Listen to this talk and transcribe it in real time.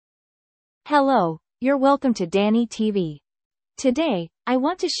Hello, you're welcome to Danny TV. Today, I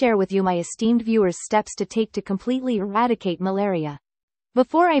want to share with you my esteemed viewers steps to take to completely eradicate malaria.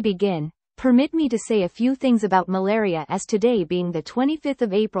 Before I begin, permit me to say a few things about malaria, as today being the 25th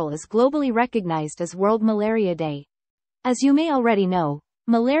of April is globally recognized as World Malaria Day. As you may already know,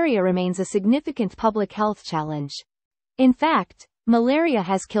 malaria remains a significant public health challenge. In fact, malaria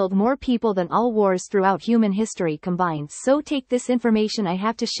has killed more people than all wars throughout human history combined, so take this information I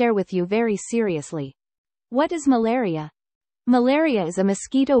have to share with you very seriously. What is malaria? Malaria is a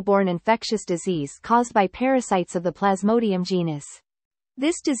mosquito-borne infectious disease caused by parasites of the Plasmodium genus.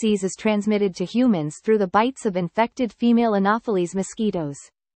 This disease is transmitted to humans through the bites of infected female Anopheles mosquitoes.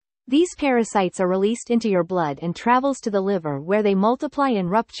 These parasites are released into your blood and travels to the liver, where they multiply and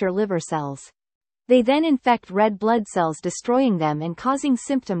rupture liver cells. They then infect red blood cells, destroying them and causing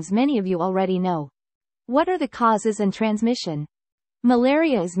symptoms many of you already know. What are the causes and transmission?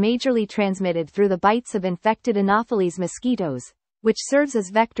 Malaria is majorly transmitted through the bites of infected Anopheles mosquitoes, which serves as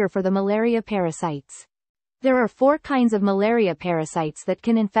vector for the malaria parasites. There are 4 kinds of malaria parasites that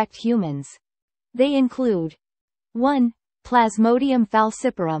can infect humans. They include 1. Plasmodium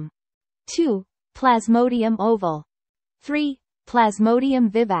falciparum, 2. Plasmodium ovale, 3. Plasmodium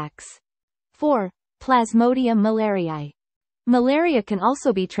vivax, 4. Plasmodium malariae. Malaria can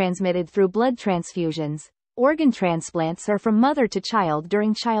also be transmitted through blood transfusions, organ transplants, or from mother to child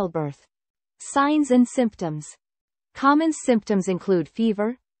during childbirth. Signs and symptoms. Common symptoms include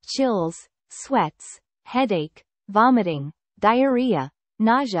fever, chills, sweats, headache, vomiting, diarrhea,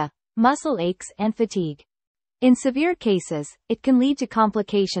 nausea, muscle aches, and fatigue. In severe cases, it can lead to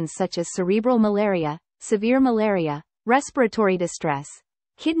complications such as cerebral malaria, severe malaria, respiratory distress,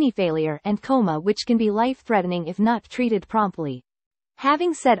 kidney failure, and coma, which can be life-threatening if not treated promptly.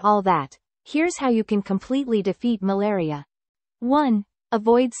 Having said all that, here's how you can completely defeat malaria. 1.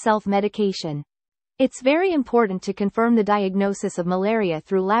 Avoid self-medication. It's very important to confirm the diagnosis of malaria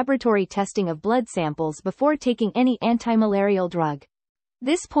through laboratory testing of blood samples before taking any anti-malarial drug.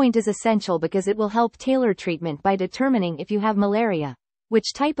 This point is essential because it will help tailor treatment by determining if you have malaria,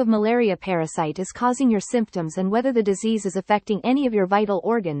 which type of malaria parasite is causing your symptoms, and whether the disease is affecting any of your vital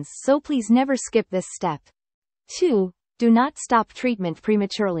organs, so please never skip this step. 2. Do not stop treatment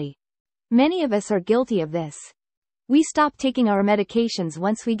prematurely. Many of us are guilty of this. We stop taking our medications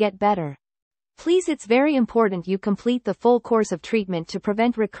once we get better. Please, it's very important you complete the full course of treatment to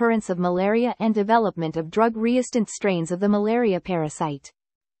prevent recurrence of malaria and development of drug-resistant strains of the malaria parasite.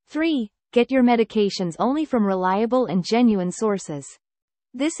 3. Get your medications only from reliable and genuine sources.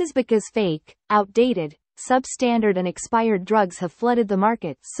 This is because fake, outdated, substandard, and expired drugs have flooded the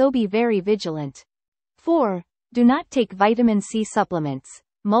market, so be very vigilant. 4. Do not take vitamin C supplements,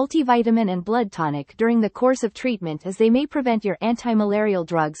 multivitamin, and blood tonic during the course of treatment, as they may prevent your anti-malarial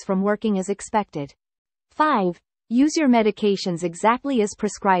drugs from working as expected. 5. Use your medications exactly as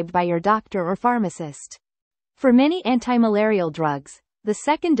prescribed by your doctor or pharmacist. For many anti-malarial drugs, the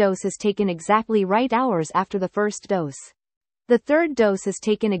second dose is taken exactly right hours after the first dose. The third dose is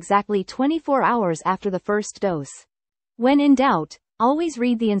taken exactly 24 hours after the first dose. When in doubt, always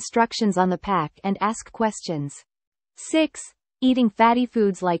read the instructions on the pack and ask questions. 6. Eating fatty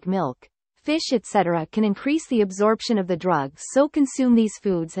foods like milk, fish, etc. can increase the absorption of the drug, so consume these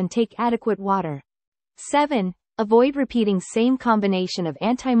foods and take adequate water. 7. Avoid repeating same combination of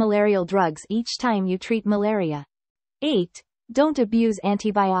anti-malarial drugs each time you treat malaria. 8. Don't abuse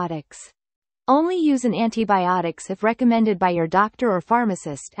antibiotics. Only use an antibiotics if recommended by your doctor or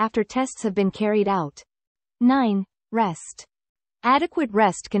pharmacist after tests have been carried out. 9. Rest. Adequate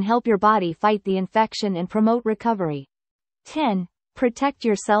rest can help your body fight the infection and promote recovery. 10. Protect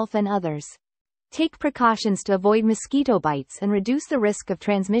yourself and others. Take precautions to avoid mosquito bites and reduce the risk of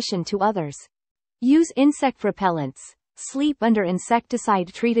transmission to others. Use insect repellents, sleep under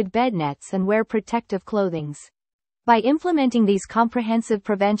insecticide-treated bed nets, and wear protective clothing. By implementing these comprehensive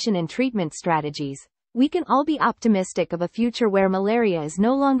prevention and treatment strategies, we can all be optimistic of a future where malaria is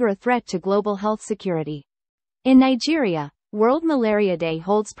no longer a threat to global health security. In Nigeria, World Malaria Day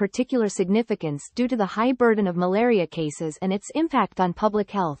holds particular significance due to the high burden of malaria cases and its impact on public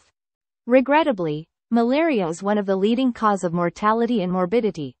health. Regrettably, malaria is one of the leading causes of mortality and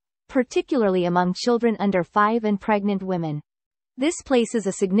morbidity, particularly among children under 5 and pregnant women. This places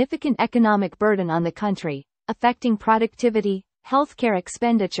a significant economic burden on the country, affecting productivity, healthcare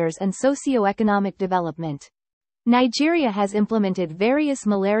expenditures, and socio-economic development. Nigeria has implemented various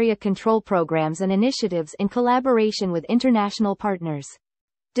malaria control programs and initiatives in collaboration with international partners.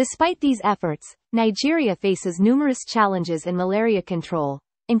 Despite these efforts, Nigeria faces numerous challenges in malaria control,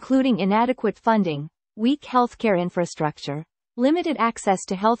 including inadequate funding, weak healthcare infrastructure, limited access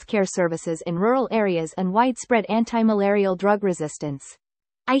to healthcare services in rural areas and widespread anti-malarial drug resistance.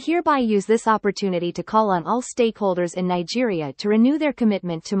 I hereby use this opportunity to call on all stakeholders in Nigeria to renew their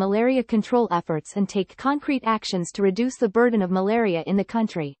commitment to malaria control efforts and take concrete actions to reduce the burden of malaria in the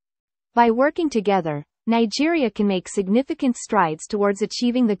country. By working together, Nigeria can make significant strides towards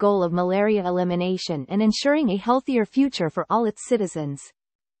achieving the goal of malaria elimination and ensuring a healthier future for all its citizens.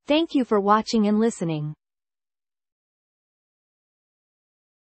 Thank you for watching and listening.